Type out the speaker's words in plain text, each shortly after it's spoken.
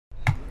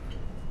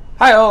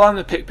Hi all, I'm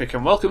the Pick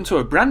and welcome to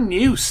a brand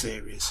new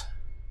series.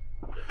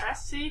 The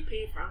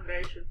SCP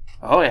Foundation.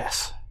 Oh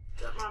yes.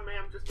 Don't mind me,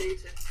 I'm just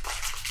eating.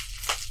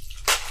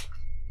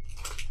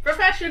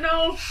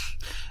 Professional!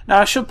 Now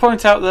I should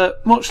point out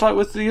that, much like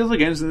with the other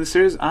games in the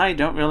series, I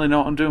don't really know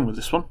what I'm doing with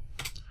this one.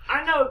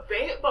 I know a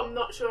bit, but I'm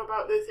not sure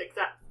about this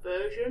exact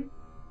version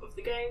of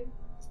the game.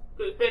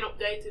 But it's been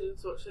updated and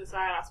such since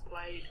I last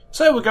played.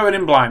 So we're going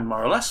in blind,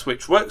 more or less,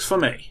 which works for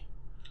me.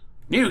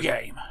 New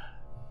game.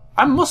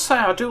 I must say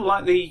I do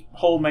like the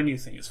whole menu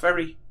thing. It's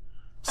very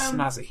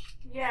snazzy.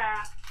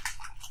 Yeah.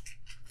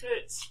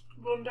 It's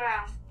run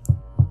down.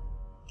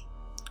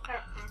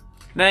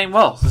 Name,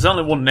 well, there's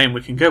only one name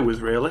we can go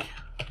with, really.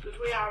 Because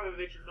we are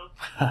original.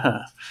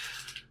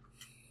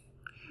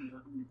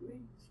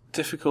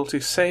 Difficulty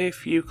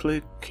safe,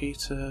 Euclid,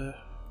 Keter.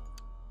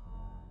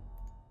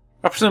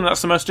 I presume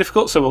that's the most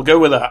difficult, so we'll go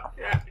with that.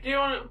 Yeah. Do you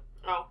want to...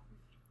 Oh.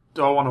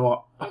 Do I want to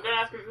what? I'm going to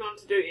ask if you want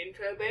to do the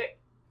intro bit.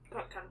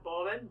 That's kind of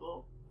boring,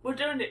 but we're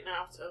doing it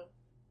now, so...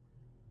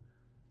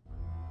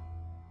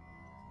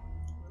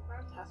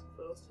 Task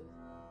forces.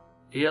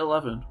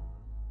 E11.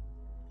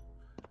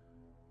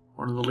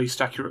 One of the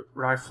least accurate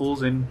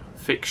rifles in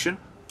fiction.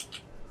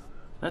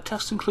 Their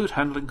tasks include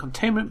handling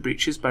containment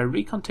breaches by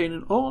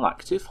recontaining all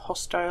active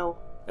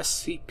hostile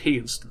SCP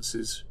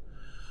instances.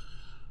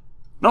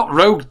 Not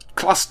rogue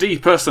Class D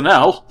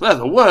personnel, they're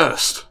the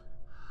worst!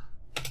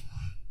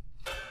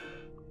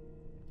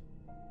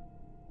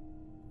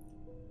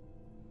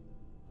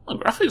 The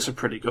graphics are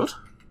pretty good.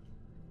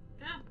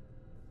 Yeah.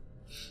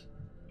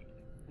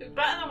 It's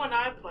better than when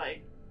I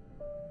played.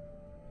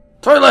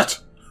 Toilet!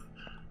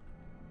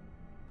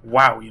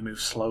 Wow, you move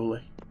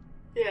slowly.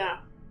 Yeah.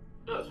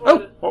 That's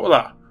Oh, what was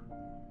that?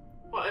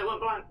 What, it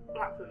went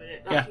black for a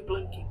minute. Now Yeah. you're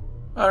blinking.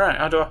 Alright,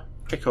 how do I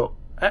pick up?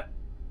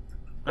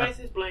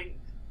 Faces blink.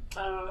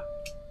 Oh,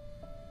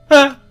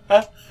 I'm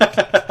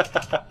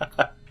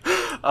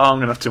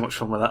going to have too much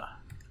fun with that.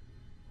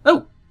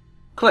 Oh!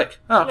 Click.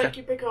 Oh, okay. Click,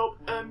 you pick up.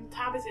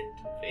 Tab is in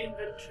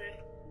inventory.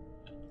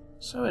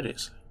 So it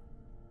is.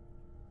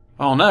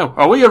 Oh no,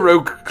 are we a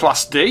rogue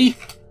Class D?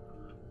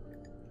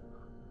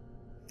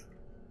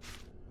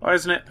 Why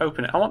isn't it?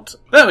 Open it. I want to...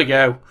 There we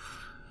go.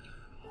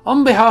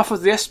 On behalf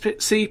of the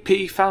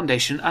SCP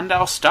Foundation and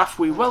our staff,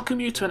 we welcome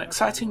you to an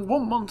exciting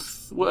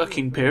 1-month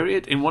working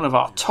period in one of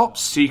our top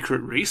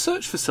secret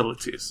research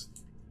facilities.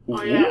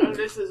 Oh yeah, and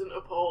this isn't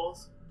a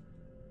pause.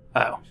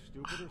 Oh.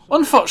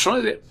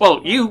 Unfortunately,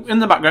 well, you, in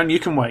the background, you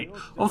can wait.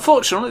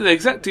 Unfortunately, the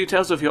exact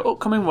details of your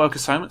upcoming work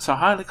assignments are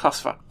highly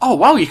classified. Oh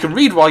wow, you can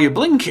read while you're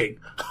blinking!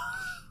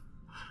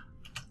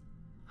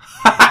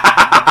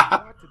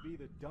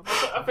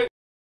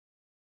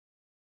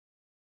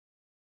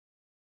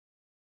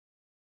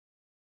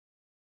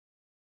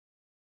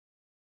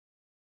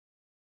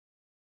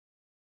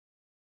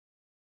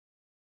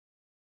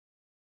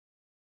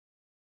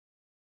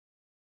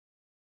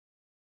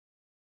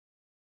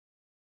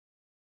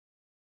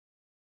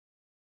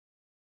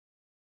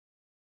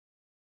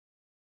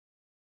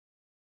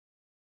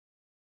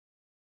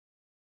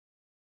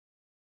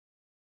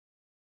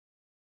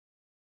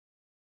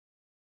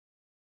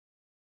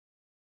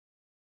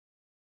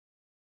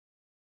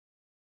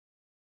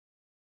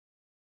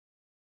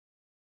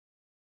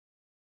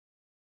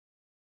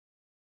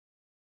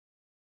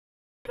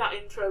 I think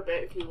that intro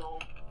bit if you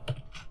want.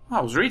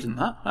 I was reading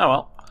that. Oh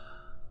well.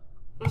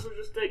 This will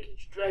just take you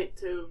straight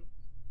to...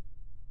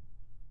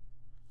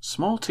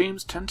 Small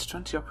teams, 10 to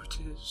 20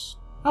 operatives.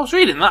 I was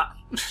reading that.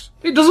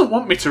 It doesn't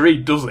want me to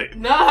read, does it?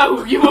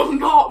 No, you will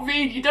not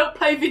read. You don't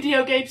play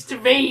video games to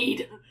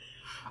read.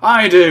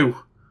 I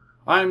do.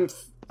 I'm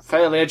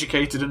fairly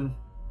educated and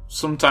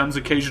sometimes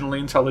occasionally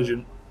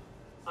intelligent.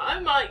 I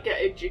might get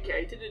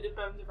educated. It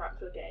depends if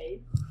that's a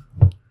game.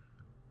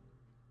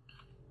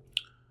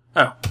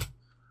 Oh.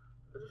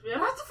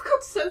 I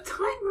forgot to set a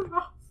timer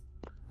off.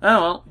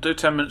 Oh well, do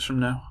 10 minutes from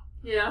now.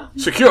 Yeah.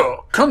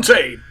 Secure,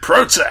 contain,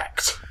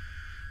 protect!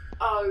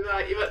 Oh,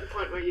 right, you're at the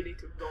point where you need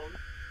to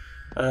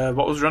run.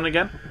 What was run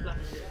again?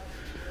 That's it.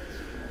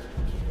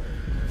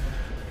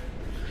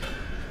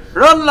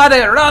 Run,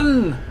 laddie,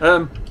 run!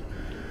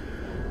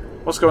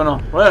 What's going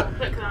on? Where?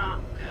 Click that.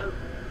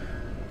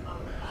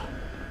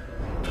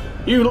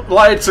 You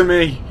lied to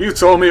me. You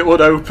told me it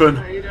would open.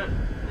 No, you don't.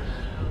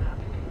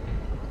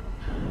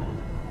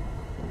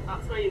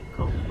 That's where you've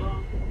come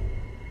from.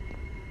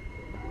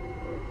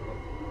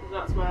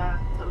 That's where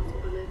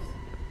Teletubby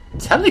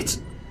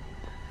lives.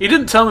 You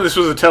didn't tell me this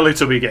was a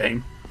Teletubby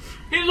game.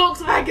 It looks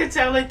like a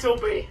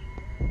Teletubby.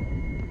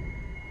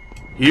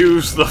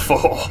 Use the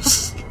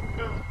Force.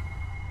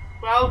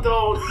 Well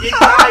done, you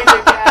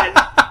died again.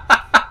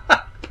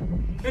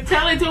 The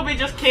Teletubby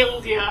just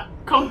killed you.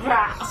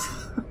 Congrats.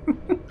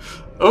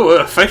 Oh,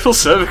 a fatal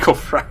cervical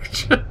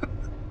fracture.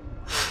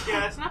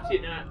 Yeah, snapped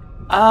your neck.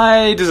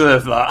 I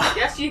deserve that.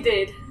 Yes, you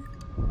did.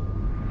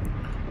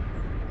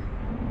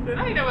 So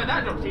now you know what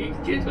that drops you. You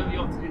can choose whether you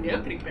want to do the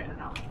opening bit or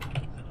not.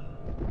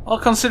 Well,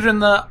 considering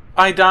that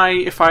I die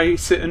if I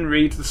sit and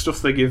read the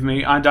stuff they give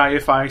me, I die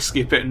if I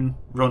skip it and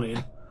run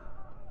in.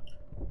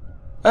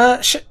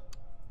 Shit.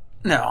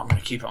 No, I'm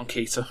going to keep it on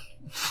Keita.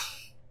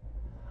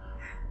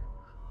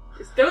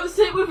 Just don't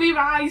sit with your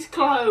eyes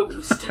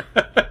closed.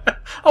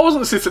 I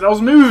wasn't sitting, I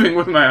was moving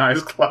with my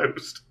eyes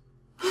closed.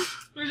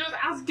 We're just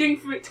asking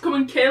for it to come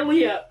and kill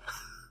you.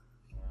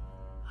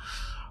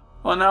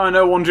 Well, now I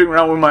know wandering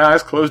around with my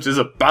eyes closed is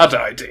a bad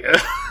idea.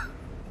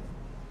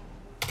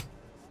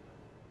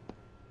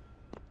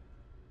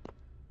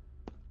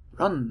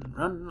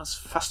 Run as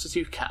fast as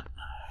you can.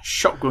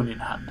 Shotgun in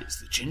hand is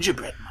the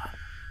gingerbread man.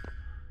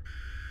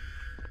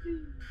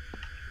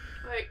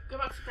 Wait, go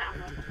back to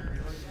camera.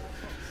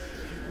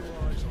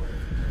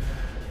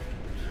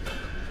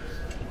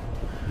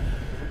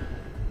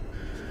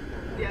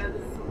 Yeah,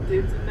 there's some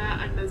dudes in there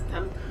and there's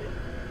telepathy.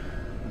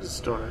 There's a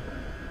story.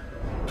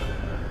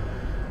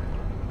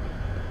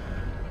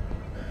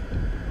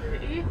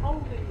 Are you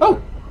holding?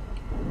 Oh!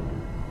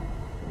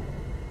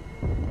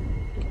 Are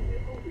you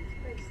holding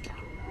space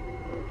down?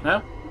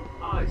 No?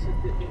 Oh, it's just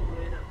a bit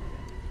weird.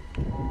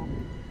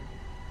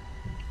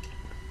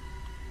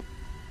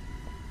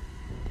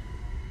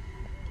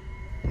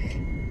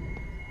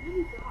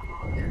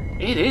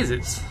 It is,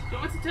 it's... Do you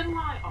want me to turn the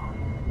light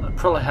on? That'd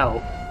probably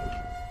help.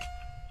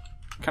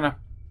 Can I...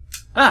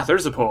 Ah, there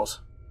is a pause.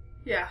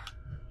 Yeah.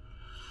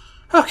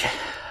 Okay.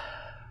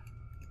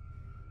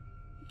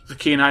 The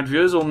keen-eyed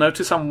viewers will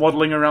notice I'm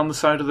waddling around the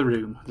side of the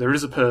room. There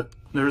is a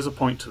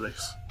point to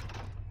this.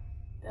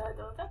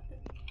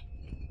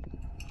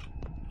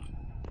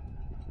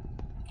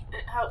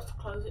 It helps to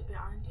close it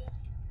behind you.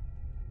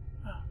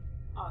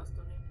 Oh, it's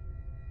done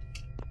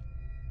it.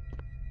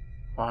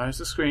 Why is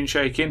the screen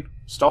shaking?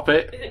 Stop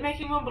it. Is it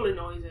making rumbling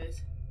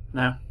noises?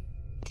 No.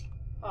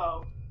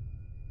 Oh.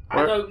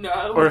 I don't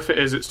know. Or if it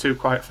is, it's too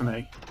quiet for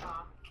me.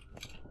 Ah.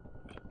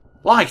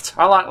 Light!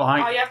 I like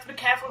light. Oh, you have to be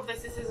careful of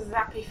this. This is a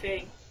zappy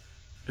thing.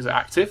 Is it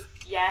active?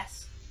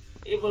 Yes.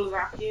 It will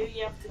zap you.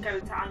 You have to kind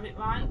of time it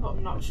right, but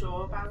I'm not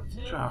sure about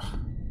it. Oh.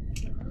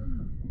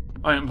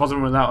 I ain't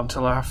bothering with that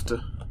until I have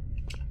to.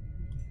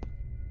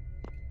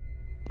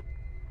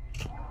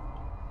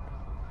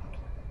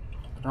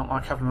 I don't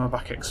like having my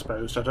back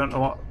exposed. I don't know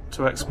what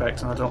to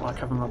expect, and I don't like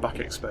having my back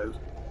exposed.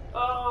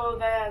 Oh,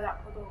 there,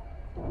 that puddle.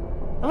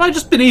 Have I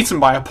just been eaten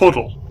by a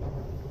puddle?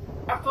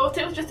 I thought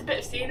it was just a bit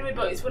of scenery,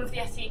 but it's one of the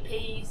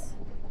SCPs.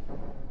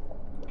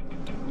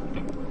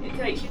 It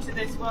takes you to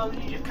this world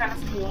and you just kind of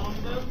have to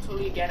wander until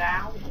you get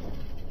out.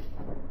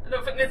 I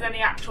don't think there's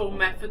any actual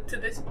method to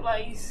this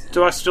place.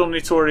 Do I still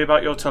need to worry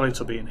about your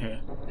Teletubby in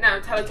here?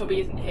 No, Teletubby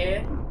isn't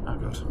here. Oh,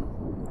 good.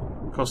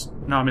 Of course,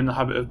 now I'm in the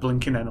habit of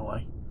blinking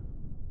anyway.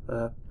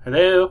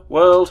 Hello,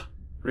 world.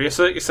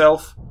 Reassert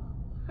yourself.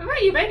 I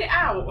bet you made it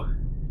out. I'll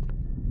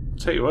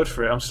take your word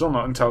for it. I'm still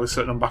not entirely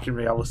certain I'm back in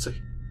reality.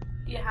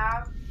 You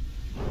have.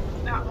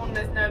 That one,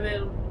 there's no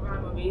real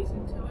rhyme or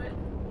reason to it.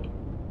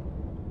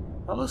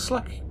 That looks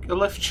like a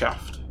lift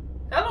shaft.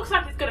 That looks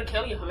like it's going to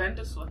kill you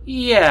horrendously.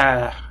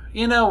 Yeah.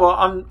 You know what?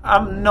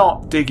 I'm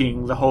not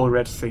digging the whole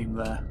red theme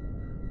there.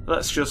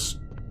 Let's just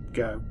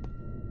go.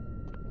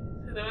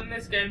 So in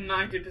this game,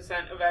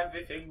 90% of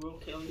everything will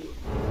kill you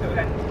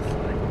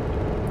horrendously.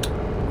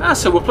 Ah,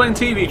 so we're playing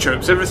TV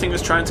tropes. Everything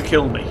is trying to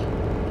kill me.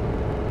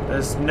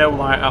 There's no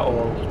light at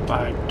all.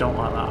 I don't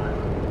like that.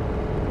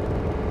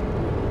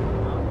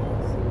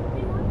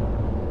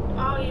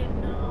 Oh, you're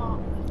not.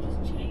 I've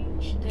just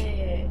changed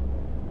it.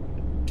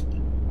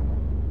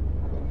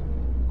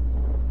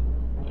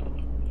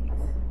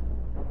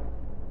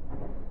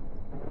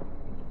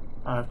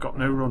 I've got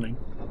no running.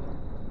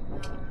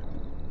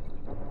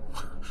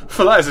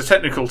 For that is a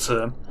technical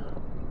term.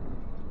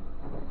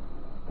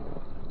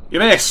 You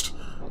missed!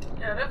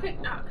 Yeah, I don't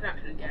think that can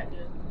actually get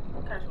you.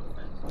 Casual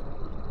things.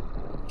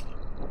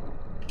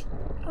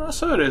 Oh,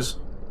 so it is.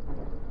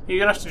 You're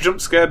going to have to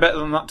jump scare better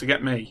than that to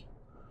get me.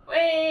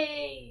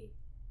 Whee!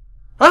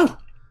 Oh!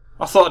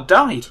 I thought I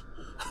died.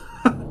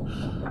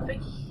 I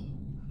think...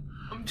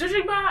 I'm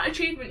judging by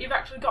achievement you've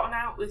actually gotten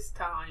out this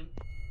time.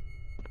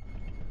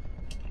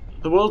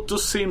 The world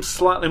does seem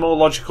slightly more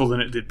logical than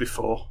it did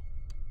before.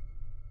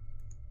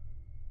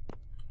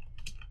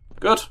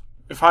 Good.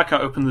 If I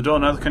can't open the door,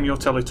 neither can your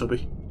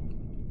Teletubby.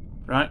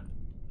 Right?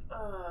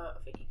 I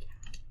think you can.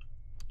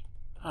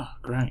 Oh,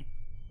 great.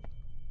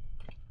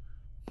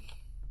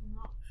 I'm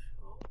not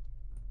sure.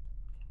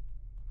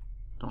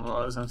 Don't look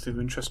like there's anything of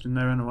interest in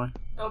there anyway.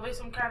 There'll be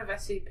some kind of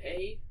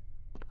SCP.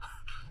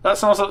 That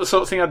sounds like the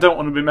sort of thing I don't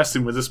want to be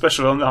messing with,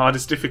 especially on the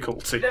hardest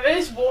difficulty. There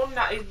is one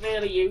that is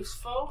really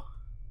useful.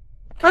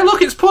 Hey,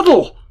 look, it's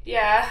Puddle!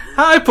 Yeah.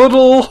 Hi,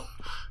 Puddle!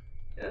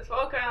 Let's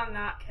walk around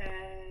that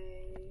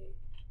cave.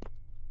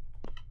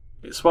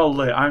 It's well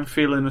lit. I'm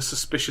feeling a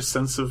suspicious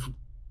sense of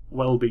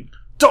well-being.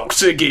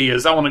 Dr.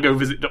 Gears! I want to go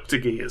visit Dr.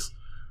 Gears.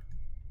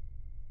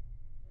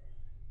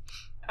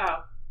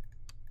 Oh.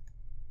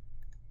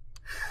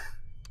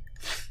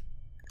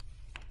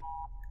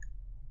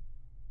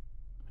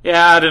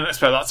 Yeah, I didn't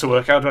expect that to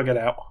work. How do I get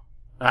out?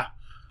 Ah.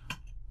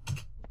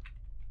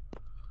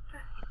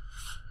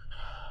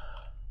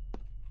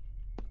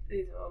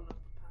 These are all not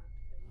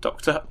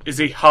Doctor, is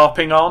he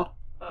harping on?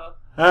 Oh.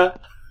 Huh?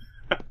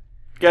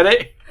 Get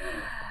it?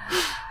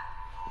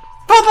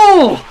 Puddle!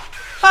 Puddle!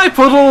 Hi,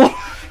 Puddle!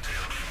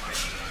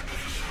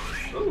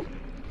 Ooh.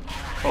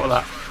 What was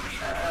that?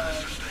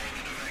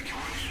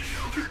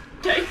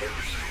 Okay.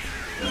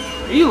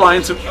 Are you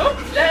lying to me? Oh,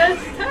 there's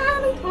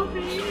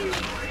Teletubby!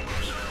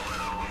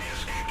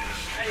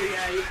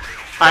 Hey.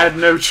 I had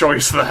no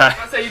choice there.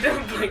 I say you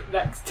don't blink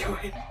next to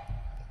it.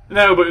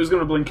 No, but it was going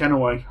to blink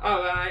anyway.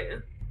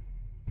 Alright.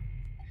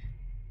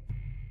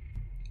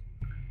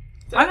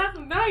 So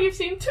now you've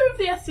seen 2 of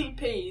the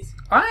SCPs.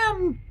 I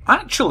am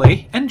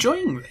actually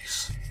enjoying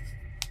this.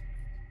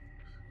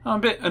 I'm a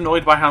bit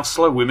annoyed by how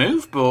slow we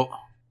move, but...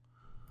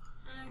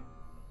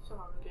 So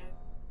long ago.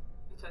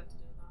 I tend to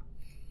do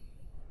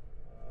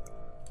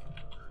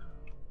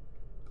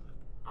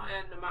that.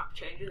 And the map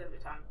changes every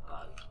time I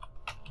play.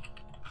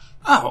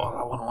 Oh, well,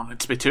 I wouldn't want it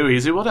to be too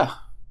easy, would I?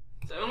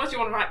 So unless you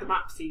want to write the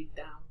map seed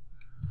down.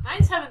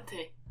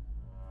 970.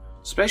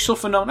 Spatial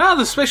phenomena. Ah,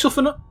 the spatial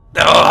phenomena.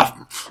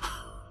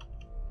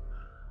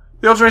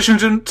 The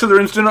alterations to the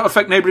rooms do not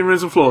affect neighbouring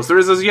rooms and floors. There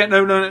is as yet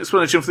no known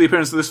explanation for the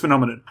appearance of this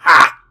phenomenon.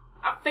 Ha!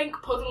 I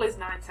think Puddle is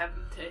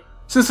 970.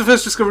 Since the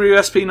first discovery of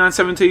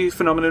SP970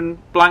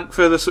 phenomenon, blank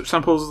further such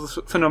samples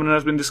of the phenomenon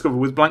has been discovered,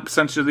 with blank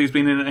percentage of these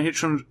being in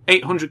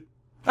 800...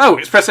 Oh,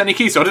 it's press any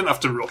key, so I didn't have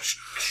to rush.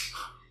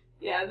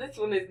 Yeah, this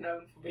one is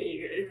known for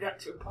being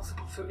actually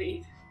impossible to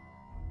read.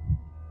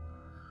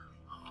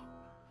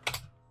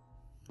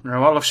 Now,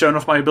 well, I've shown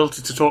off my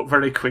ability to talk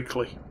very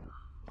quickly.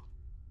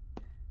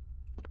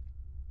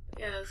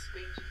 Yeah, those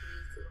screens you can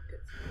use to look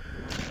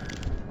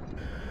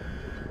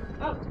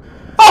at.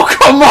 Oh,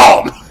 come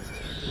on!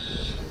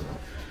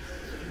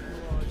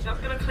 That's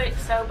going to click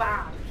so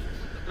bad.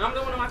 And I'm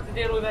the one who has to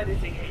deal with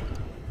editing it.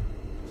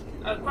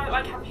 I quite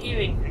like have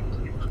hearing things.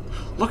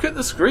 Look at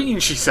the screen,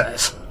 she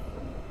says.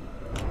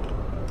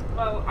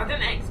 Well, I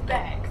didn't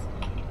expect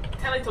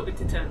Teletubby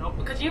to turn up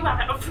because you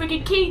had a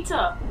friggin'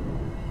 Keter.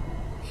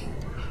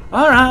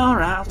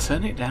 Alright, I'll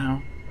turn it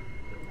down.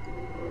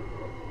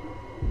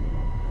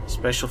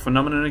 Special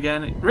phenomenon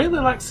again. It really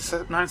likes the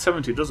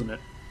 970, doesn't it?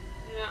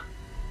 Yeah.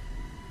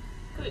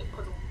 Good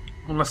Puddle.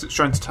 Unless it's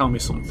trying to tell me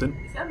something.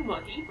 It's a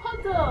muddy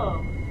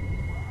puddle.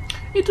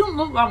 It doesn't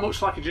look that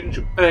much like a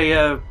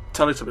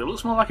Teletubby. It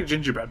looks more like a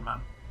gingerbread man.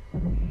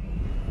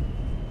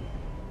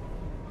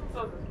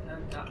 Sort of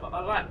turned out, but I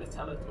like the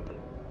Teletubby.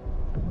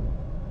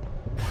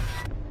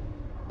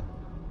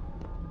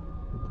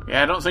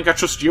 Yeah, I don't think I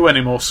trust you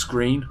anymore,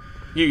 screen.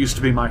 You used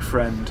to be my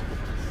friend.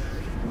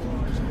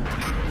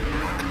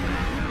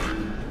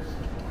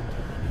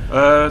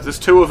 There's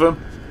 2 of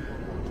them.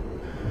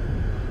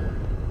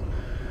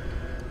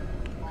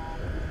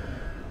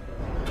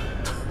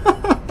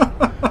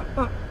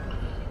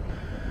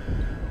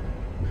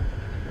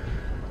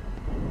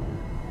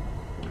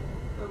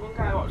 The one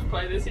guy I watched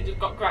play this, he just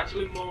got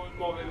gradually more and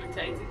more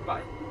irritated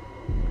by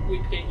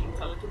weeping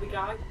Teletubby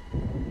guy.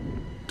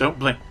 Don't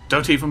blink.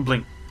 Don't even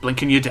blink.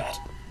 Blink and you're dead.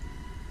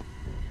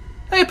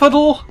 Hey,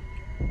 Puddle!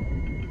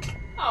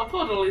 Oh,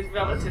 Puddle is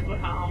relatively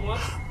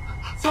harmless.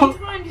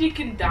 Sometimes you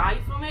can die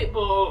from it,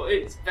 but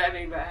it's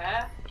very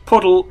rare.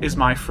 Puddle is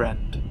my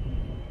friend.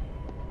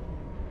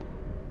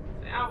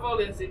 Out of all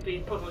the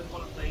SCP, Puddle is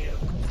one of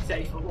the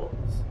safer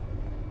ones.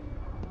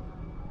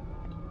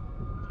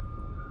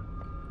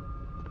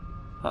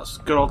 That's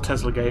good old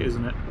Tesla Gate,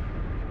 isn't it?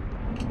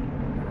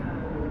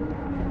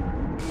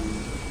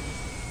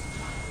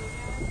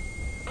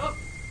 Oh!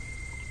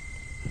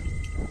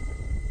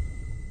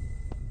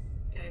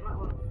 Yeah, you might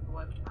want to move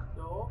away from that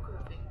door, because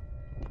I think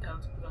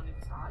Teletubby's on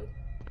the side.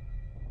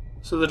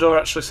 So the door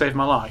actually saved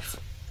my life.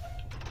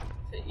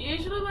 So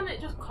usually when it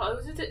just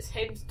closes, it's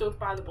him stood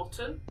by the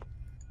button.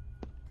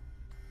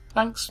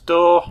 Thanks,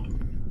 door.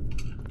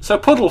 So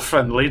Puddle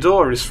friendly,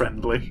 door is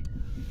friendly.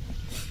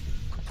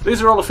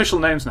 These are all official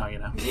names now, you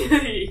know.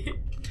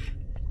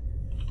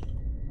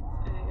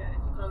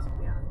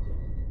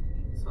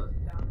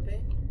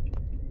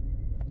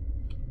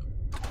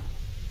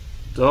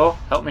 Door,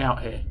 help me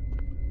out here.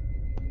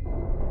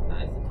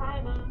 That is the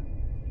timer.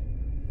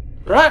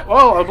 Right,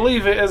 well, I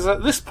believe it is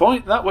at this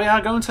point that we are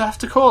going to have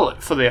to call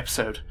it for the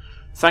episode.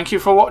 Thank you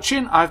for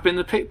watching. I've been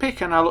the Pick,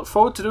 and I look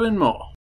forward to doing more.